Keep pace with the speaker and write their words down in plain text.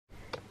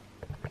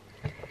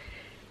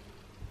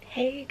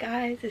Hey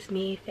guys, it's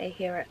me, Faye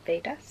here at Faye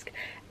Desk,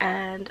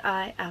 and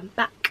I am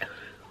back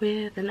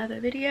with another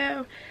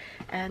video.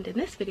 And in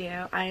this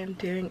video I am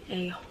doing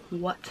a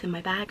what's in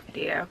my bag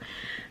video.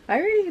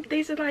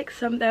 These are like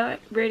they're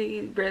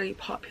really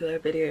popular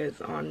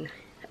videos on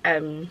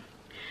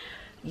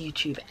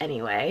YouTube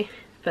anyway,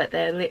 but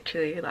they're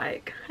literally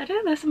like, I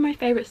don't know, they're some of my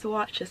favorites to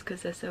watch just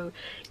because they're so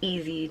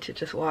easy to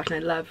just watch.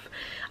 And I love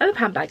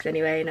handbags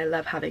anyway, and I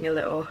love having a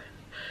little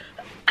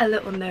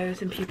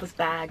nose in people's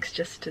bags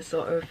just to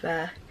sort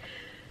of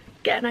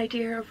get an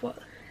idea of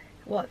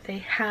what they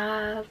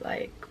have,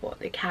 like what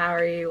they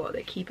carry, what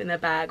they keep in their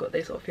bag, what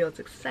they sort of feel is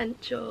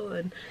essential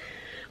and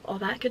all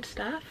that good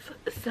stuff.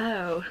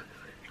 So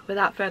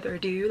without further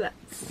ado,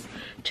 let's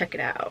check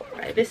it out.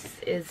 Right, this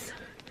is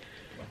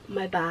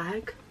my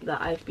bag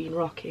that I've been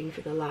rocking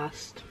for the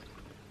last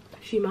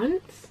few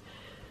months.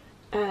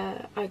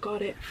 I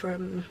got it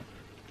from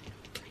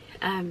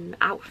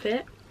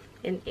Outfit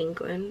in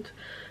England,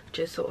 which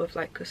is sort of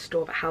like a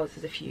store that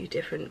houses a few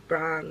different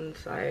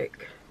brands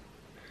like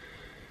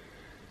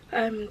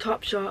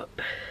Topshop,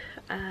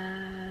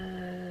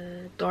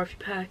 Dorothy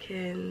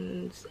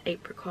Perkins,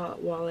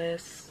 Apricot,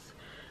 Wallace,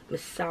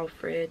 Miss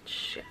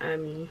Selfridge.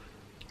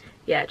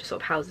 Yeah, it just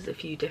sort of houses a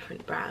few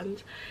different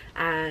brands,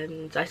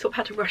 and I sort of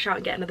had to rush out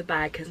and get another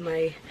bag because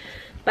my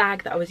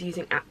bag that I was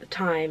using at the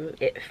time,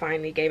 it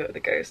finally gave up the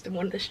ghost and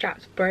one of the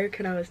straps broke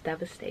and I was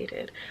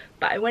devastated.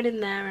 But I went in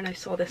there and I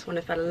saw this one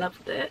and I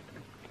loved it.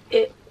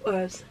 It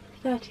was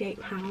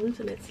 £38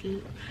 and it's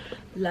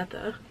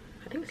leather.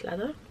 I think it's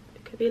leather.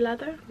 It could be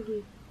leather.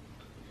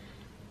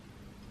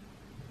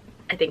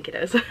 I think it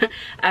is.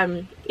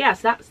 Yeah,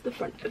 so that's the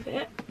front of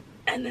it,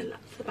 and then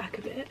that's the back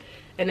of it,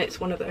 and it's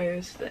one of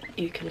those that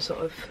you can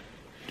sort of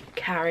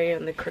carry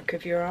on the crook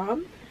of your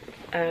arm,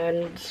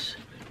 and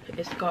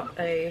it's got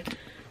a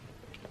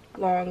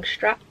long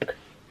strap,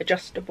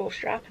 adjustable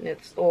strap, and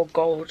it's all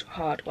gold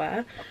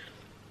hardware.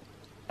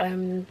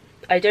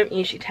 I don't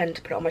usually tend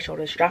to put it on my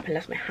shoulder strap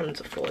unless my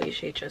hands are full. I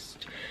usually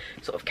just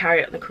sort of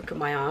carry it on the crook of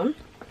my arm.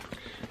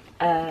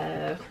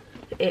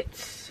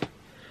 It's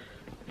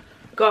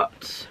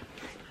got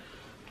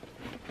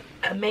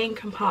a main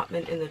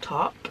compartment in the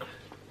top,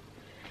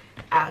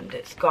 and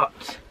it's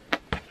got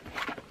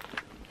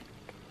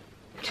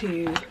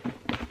two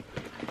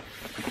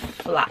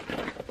flap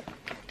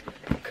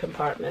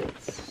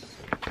compartments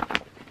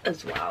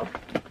as well.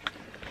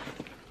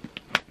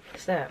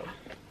 So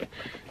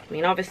I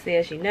mean, obviously,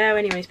 as you know,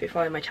 anyone's been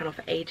following my channel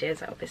for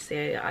ages,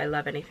 obviously I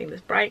love anything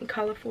that's bright and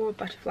colourful,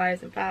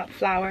 butterflies and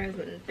flowers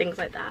and things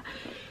like that.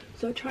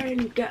 So I'll try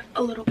and get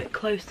a little bit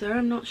closer.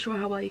 I'm not sure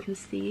how well you can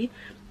see,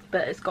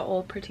 but it's got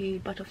all pretty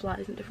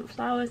butterflies and different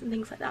flowers and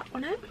things like that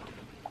on it.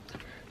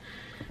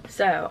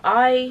 So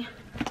I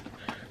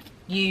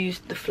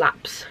used the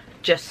flaps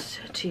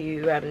just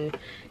to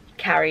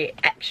carry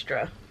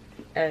extra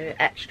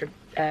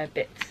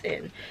bits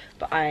in,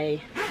 but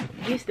I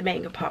use the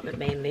main compartment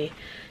mainly.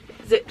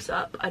 It zips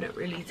up. I don't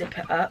really zip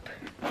it up,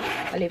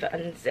 I leave it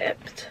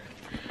unzipped,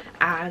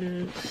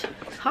 and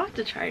it's hard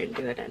to try and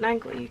do it at an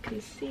angle you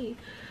can see,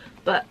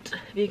 but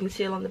if you can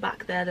see along the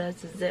back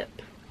there's a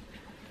zip.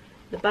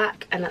 The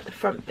back and at the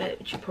front bit,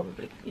 which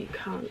you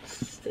can't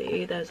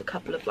see, there's a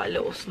couple of like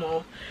little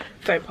small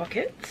phone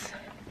pockets.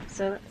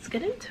 So let's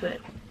get into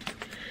it.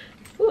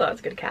 Oh, that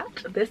was a good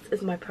catch. This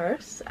is my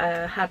purse.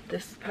 I had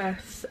this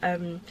purse,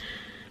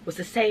 was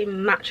the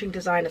same matching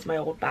design as my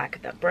old bag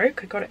that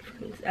broke. I got it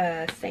from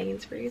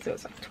Sainsbury's. It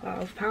was like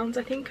 £12,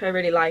 I think. I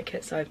really like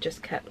it, so I've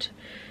just kept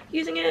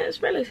using it.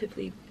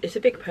 It's a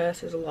big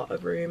purse, there's a lot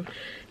of room.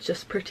 It's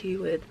just pretty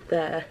with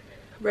the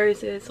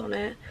roses on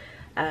it,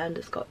 and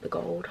it's got the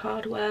gold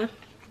hardware.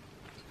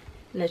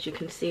 And as you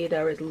can see,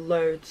 there is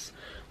loads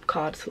of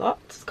card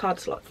slots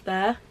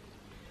there.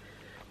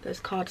 There's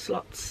card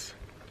slots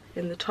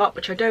in the top,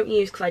 which I don't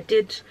use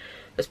because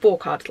there's 4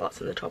 card slots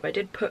in the top. I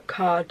did put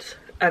cards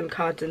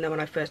in there when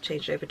I first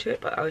changed over to it,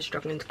 but I was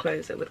struggling to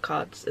close it with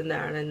cards in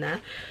there and in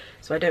there,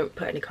 so I don't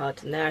put any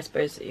cards in there. I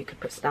suppose that you could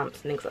put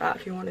stamps and things like that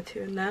if you wanted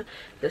to in there.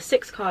 There's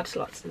 6 card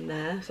slots in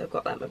there, so I've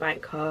got like my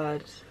bank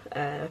card,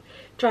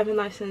 driving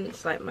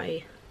license, like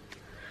my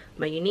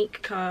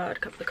unique card, a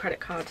couple of credit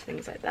cards,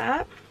 things like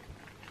that.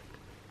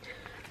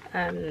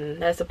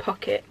 There's a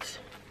pocket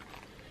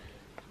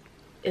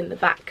in the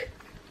back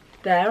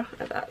there,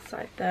 at that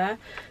side there,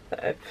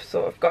 that I've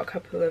sort of got a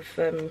couple of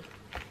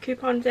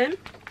coupons in.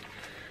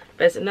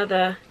 There's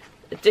another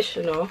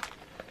additional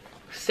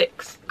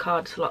 6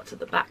 card slots at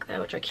the back there,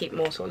 which I keep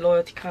more sort of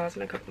loyalty cards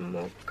and a couple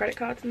more credit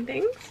cards and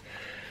things.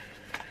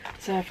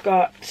 So I've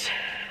got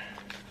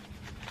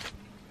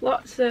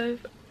lots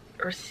of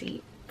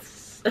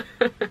receipts.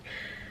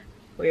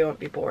 We won't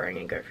be boring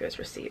and go through those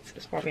receipts.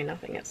 There's probably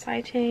nothing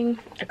exciting.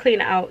 I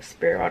clean it out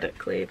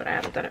periodically, but I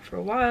haven't done it for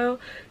a while.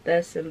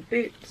 There's some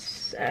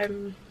Boots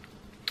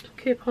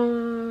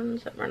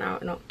coupons that run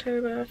out in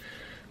October.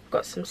 I've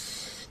got some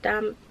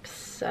stamps,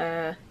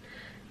 some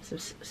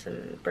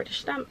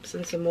British stamps,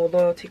 and some more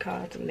loyalty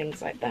cards and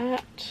things like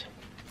that.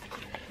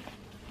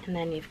 And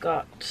then you've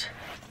got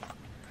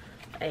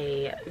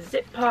a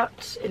zip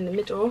part in the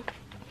middle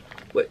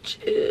which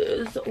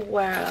is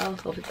where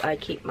I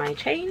keep my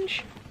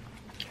change.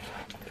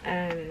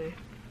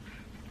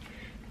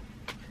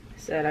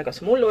 So I got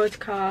some more Lloyd's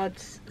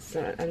cards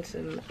and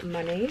some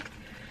money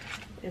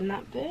in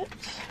that bit.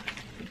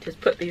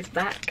 Just put these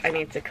back. I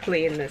need to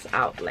clean this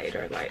out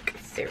later, like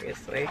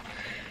seriously.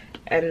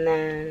 And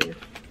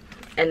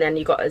then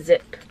you got a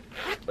zip,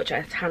 which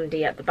is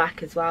handy at the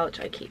back as well, which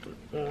I keep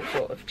more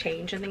sort of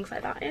change and things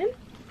like that in.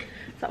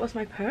 So that was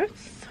my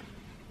purse.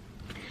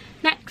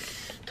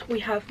 Next we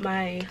have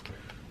my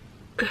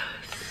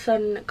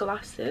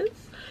sunglasses.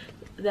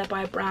 They're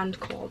by a brand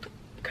called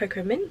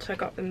Cocoa Mint. I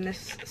got them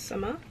this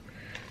summer.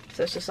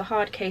 So it's just a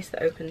hard case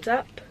that opens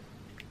up,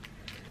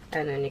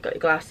 and then you've got your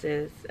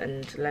glasses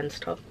and lens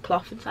top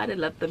cloth inside. I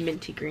love the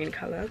minty green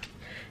colour.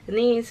 And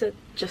these are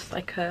just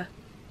like a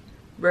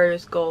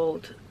rose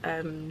gold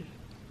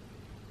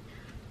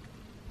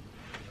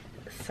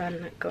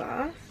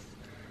sunglass.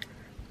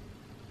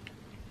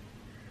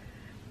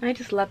 I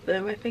just love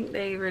them. I think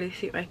they really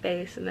suit my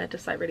face, and they're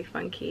just like really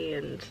funky,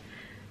 and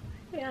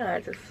yeah, I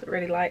just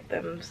really like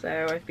them.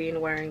 So I've been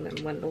wearing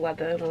them when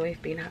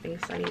we've been having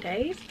sunny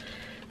days.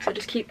 So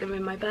just keep them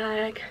in my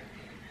bag.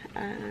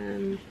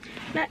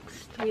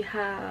 Next we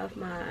have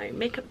my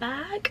makeup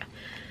bag.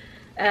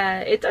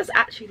 It does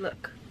actually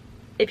look,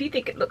 if you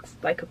think it looks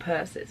like a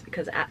purse, it's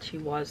because it actually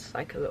was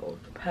like a little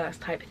purse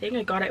type of thing.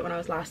 I got it when I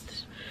was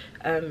last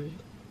in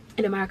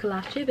America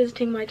last year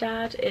visiting my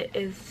dad. It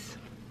is,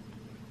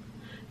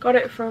 got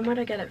it from, where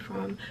did I get it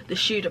from? The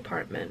shoe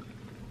department.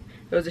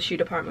 There was a shoe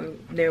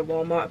department near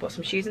Walmart. I bought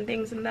some shoes and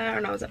things in there,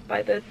 and I was up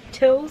by the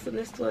tills, and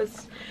this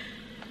was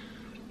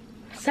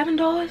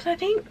 $7 I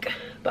think,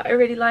 but I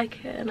really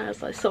like it, and I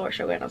was like, saw it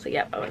showing, and I was like,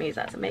 yep, I want to use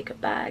that as a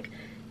makeup bag.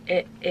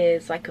 It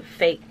is like a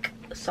fake,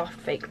 soft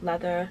fake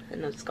leather,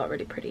 and it's got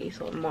really pretty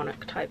sort of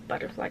monarch type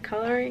butterfly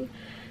colouring.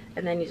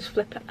 And then you just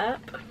flip it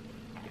up,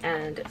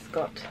 and it's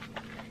got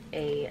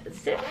a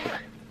zip,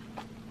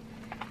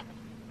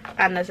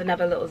 and there's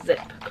another little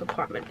zip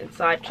compartment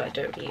inside, which I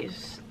don't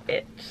use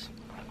it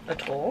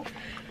at all.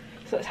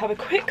 So let's have a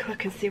quick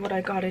look and see what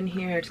I got in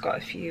here. It's got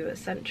a few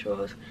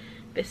essentials.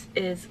 This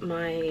is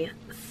my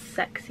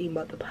Sexy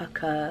Mother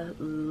Pucker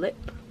lip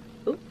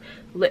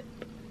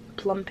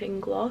plumping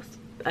gloss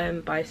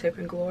by Soap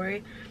 &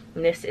 Glory,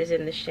 and this is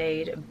in the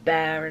shade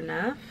Bare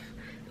Enough,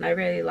 and I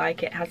really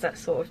like it. It has that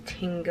sort of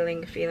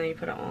tingling feeling. You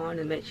put it on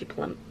and makes you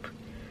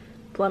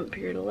plump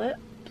your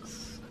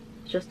lips.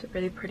 Just a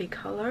really pretty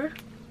colour.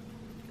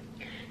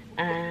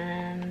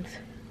 And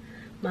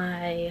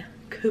my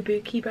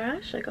Kabuki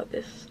brush, I got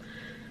this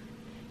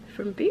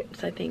from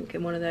Boots, I think,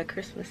 in one of their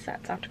Christmas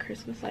sets after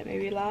Christmas, like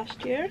maybe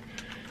last year.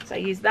 So I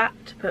use that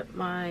to put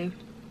my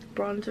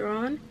bronzer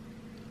on.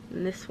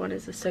 And this one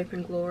is the Soap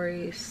 &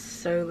 Glory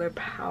Solar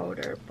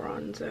Powder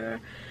Bronzer.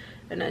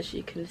 And as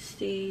you can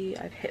see,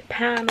 I've hit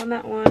pan on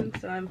that one,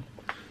 so I'm,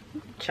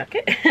 chuck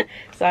it.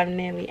 So I'm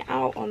nearly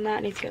out on that.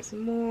 I need to get some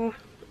more.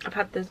 I've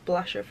had this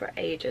blusher for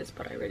ages,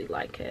 but I really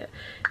like it.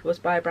 It was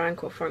by a brand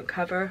called Front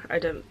Cover.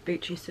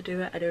 Boots used to do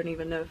it. I don't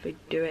even know if they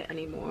do it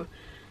anymore.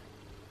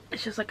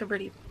 It's just like a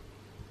really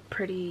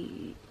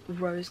pretty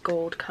rose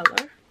gold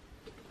colour.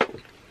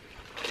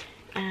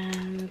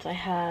 And I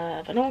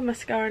have an old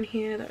mascara in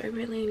here that I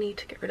really need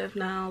to get rid of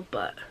now,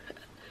 but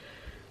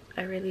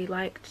I really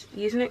liked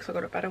using it because I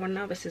got a better one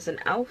now. This is an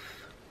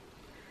elf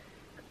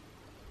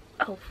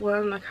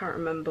one. I can't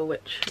remember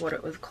what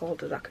it was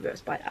called exactly, but it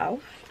was by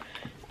Elf.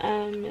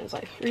 It was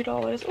like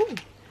 $3. Oh,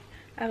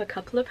 I have a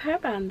couple of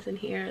hairband in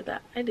here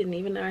that I didn't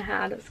even know I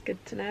had. It's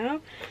good to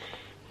know.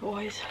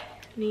 Always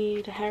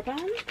need a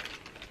hairband.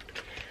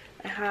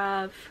 I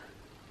have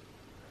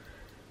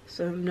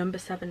some number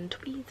 7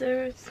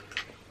 tweezers,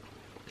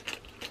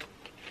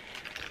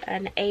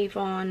 an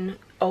Avon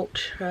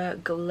Ultra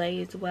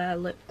Glaze Wear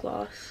lip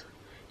gloss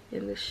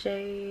in the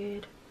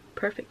shade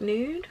Perfect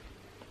Nude,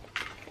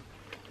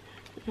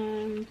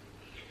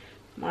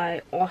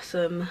 my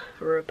awesome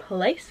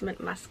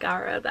replacement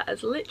mascara that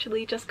has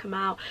literally just come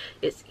out.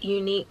 It's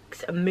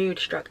Unique's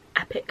Moodstruck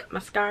Epic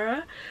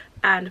Mascara,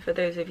 and for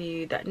those of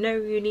you that know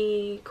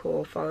Unique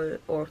or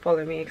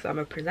follow me because I'm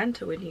a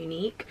presenter with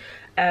Unique,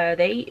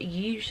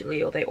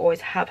 they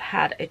always have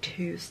had a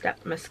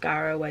 2-step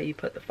mascara where you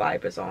put the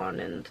fibers on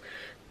and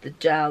the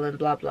gel and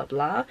blah blah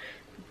blah.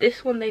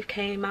 This one they've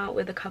came out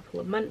with a couple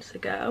of months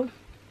ago,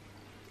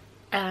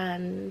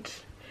 and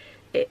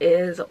it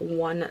is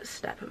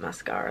 1-step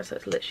mascara, so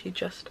it's literally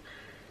just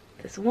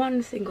this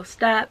one single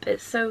step.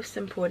 It's so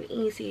simple and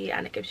easy,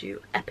 and it gives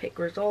you epic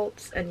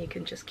results, and you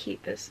can just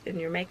keep this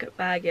in your makeup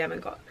bag.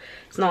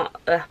 It's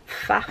not a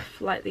faff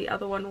like the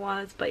other one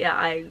was, but yeah,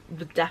 I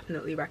would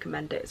definitely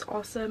recommend it. It's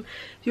awesome.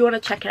 If you want to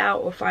check it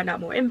out or find out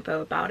more info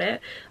about it,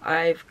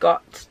 I've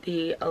got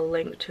the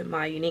link to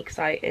my Unique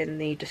site in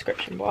the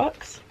description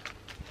box.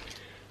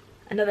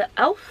 Another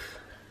Elf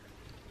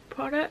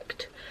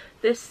product.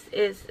 This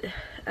is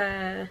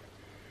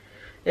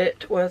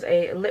it was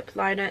a lip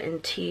liner in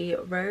Tea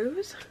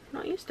Rose.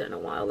 Not used it in a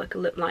while, like a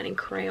lip lining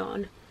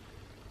crayon.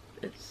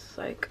 It's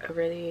like a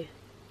really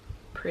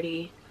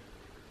pretty,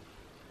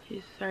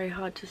 it's very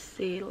hard to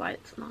see,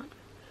 light's not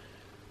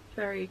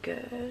very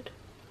good.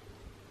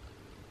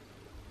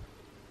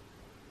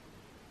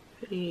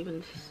 You can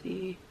even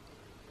see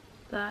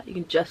that. You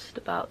can just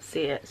about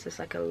see it. It's just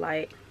like a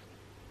light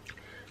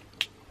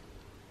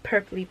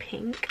purpley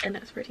pink, and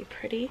it's really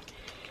pretty.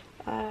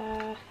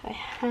 I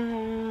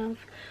have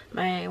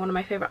one of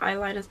my favorite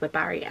eyeliners by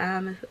Barry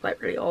M. It's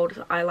like really old. It's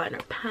an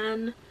eyeliner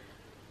pen,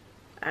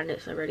 and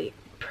it's a really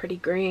pretty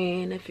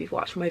green. If you've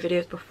watched my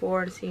videos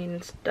before and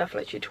seen stuff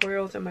like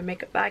tutorials in my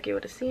makeup bag, you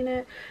would have seen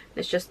it.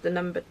 It's just the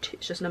number 2.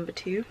 It's just number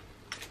 2.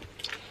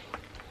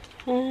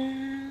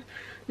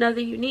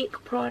 Another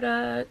unique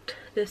product.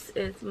 This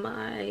is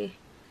my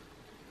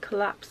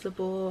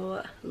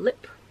collapsible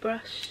lip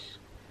brush,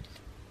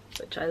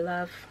 which I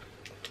love.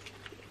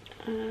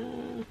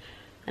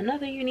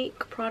 Another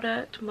unique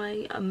product,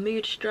 my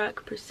Mood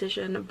Struck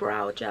Precision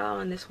Brow Gel,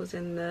 and this was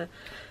in the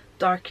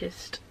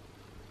darkest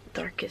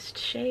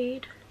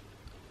shade.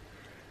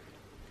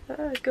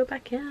 Go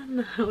back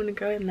in. I want to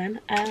go in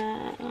then.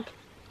 We're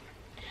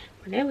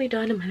nearly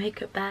done in my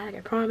makeup bag,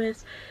 I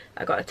promise.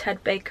 I got a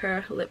Ted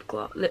Baker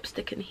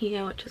lipstick in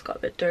here, which has got a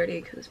bit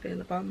dirty because it's been in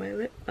the bottom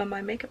of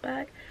my makeup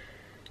bag.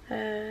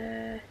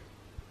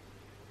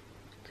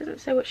 Doesn't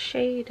say what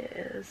shade it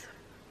is,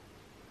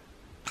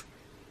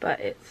 but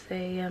it's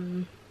a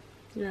you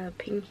know,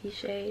 pinky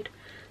shade,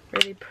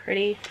 really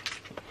pretty.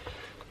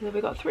 And then we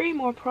got 3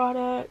 more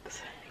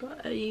products.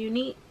 Got a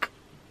unique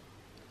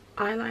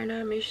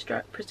eyeliner, Mood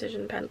Struck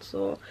Precision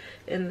Pencil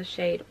in the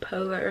shade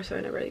Polar, so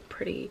in a really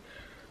pretty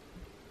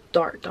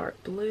dark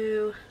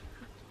blue.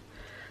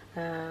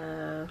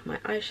 My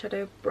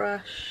eyeshadow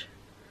brush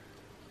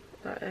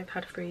that I've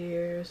had for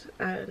years,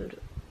 and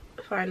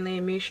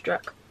finally Mood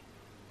Struck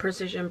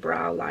Precision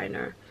Brow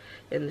Liner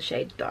in the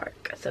shade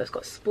Dark. So it's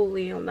got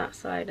spoolie on that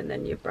side and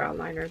then your brow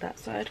liner that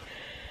side.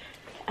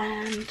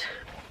 And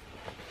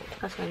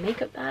that's my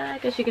makeup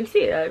bag. As you can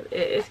see,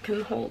 it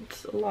can hold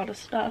a lot of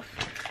stuff.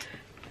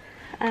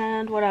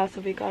 And what else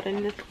have we got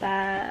in this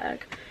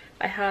bag?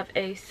 I have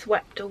a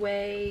Swept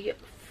Away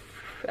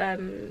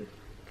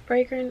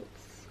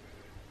fragrance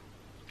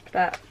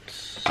that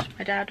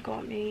my dad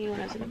got me when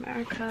I was in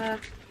America.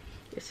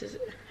 This is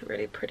a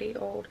really pretty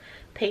old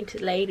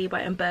Painted Lady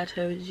by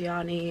Umberto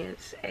Gianni.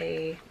 It's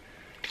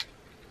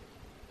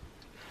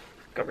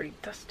got really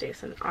dusty.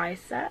 It's an eye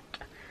set.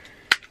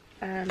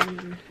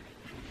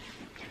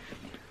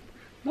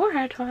 More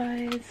hair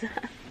ties.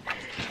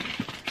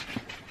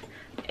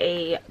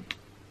 A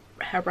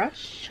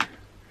hairbrush.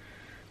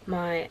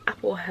 My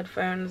Apple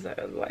headphones that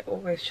are like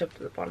always shoved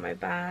at the bottom of my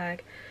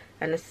bag.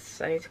 And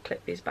this, I need to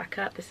clip these back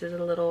up. This is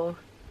a little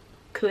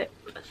clip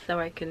so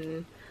I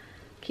can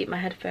keep my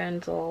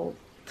headphones all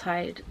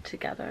tied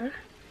together.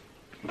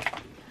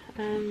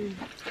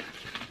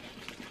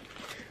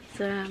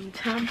 Some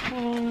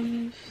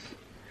tampons,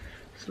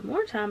 some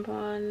more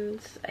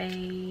tampons,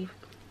 a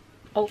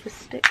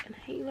Ulvastick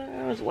inhaler,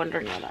 I was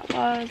wondering what that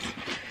was,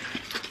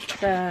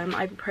 some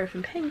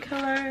ibuprofen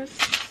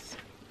painkillers,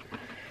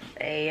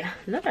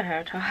 another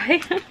hair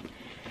tie,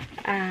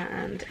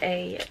 and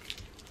a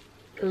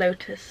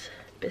Lotus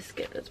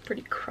biscuit that's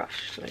pretty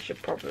crushed, so I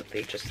should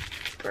probably just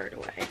throw it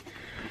away.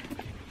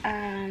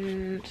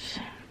 And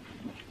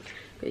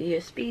a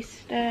USB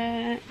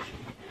stick,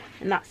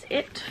 and that's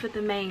it for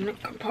the main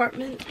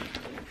compartment.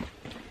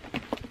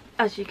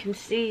 As you can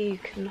see, you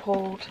can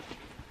hold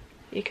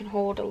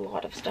a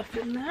lot of stuff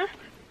in there.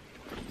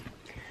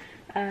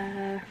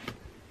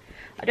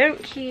 I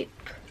don't keep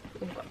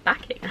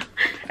backing.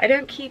 I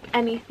don't keep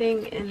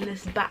anything in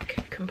this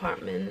back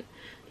compartment.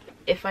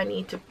 If I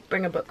need to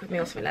bring a book with me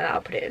or something like that,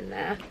 I'll put it in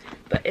there.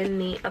 But in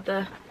the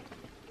other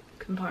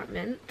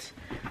compartment,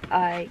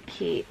 I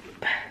keep,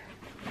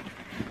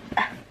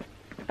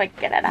 if I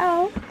get it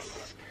out,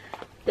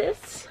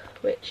 this,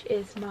 which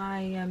is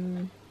my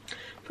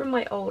from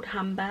my old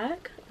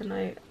handbag, and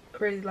I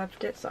really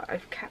loved it, so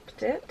I've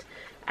kept it.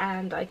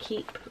 And I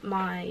keep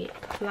my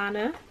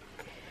planner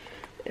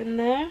in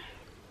there.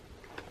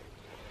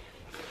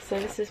 So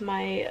this is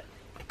my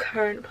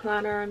current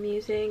planner I'm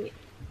using.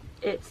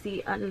 It's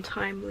the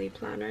Untimely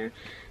planner.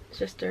 It's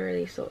just a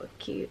really sort of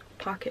cute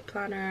pocket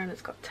planner, and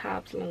it's got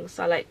tabs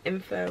alongside like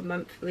info,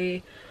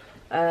 monthly,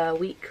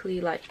 weekly,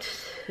 like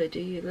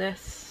to-do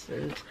lists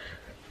and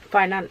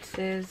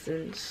finances,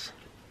 and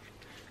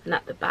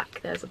at the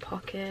back there's a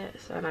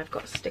pocket. So, and I've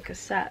got a sticker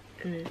set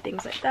and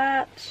things like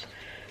that.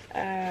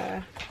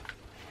 A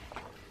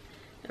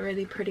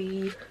really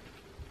pretty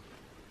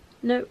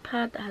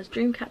notepad that has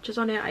dream catchers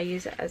on it. I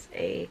use it as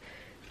a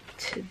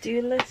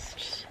to-do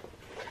list.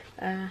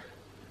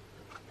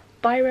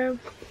 Biro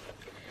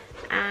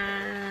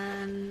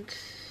and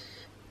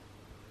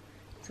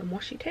some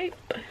washi tape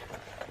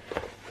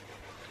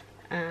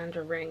and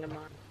a ring of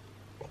mine.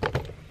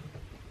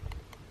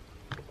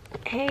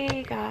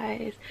 Hey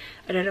guys,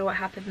 I don't know what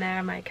happened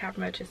there. My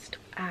camera just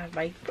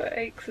my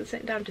brakes and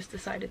sitting down just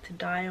decided to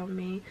die on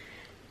me.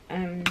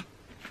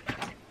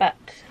 But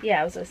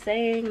yeah, as I was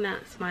saying,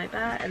 that's my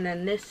bag. And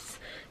then this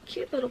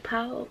cute little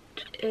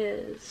pouch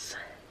is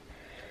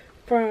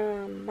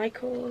from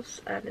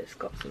Michael's, and it's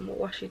got some more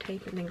washi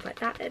tape and things like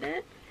that in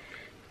it.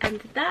 And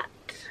that,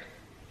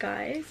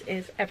 guys,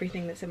 is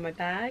everything that's in my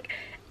bag.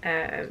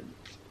 I've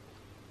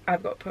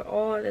got to put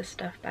all this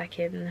stuff back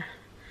in.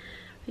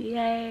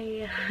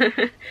 Yay.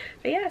 But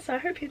yeah, so I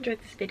hope you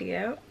enjoyed this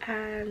video,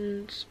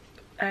 and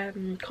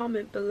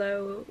comment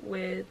below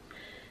with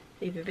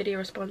either video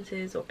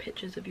responses or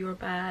pictures of your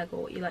bag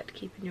or what you like to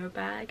keep in your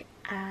bag,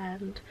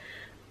 and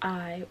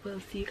I will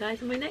see you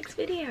guys in my next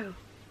video.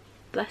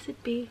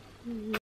 Blessed be.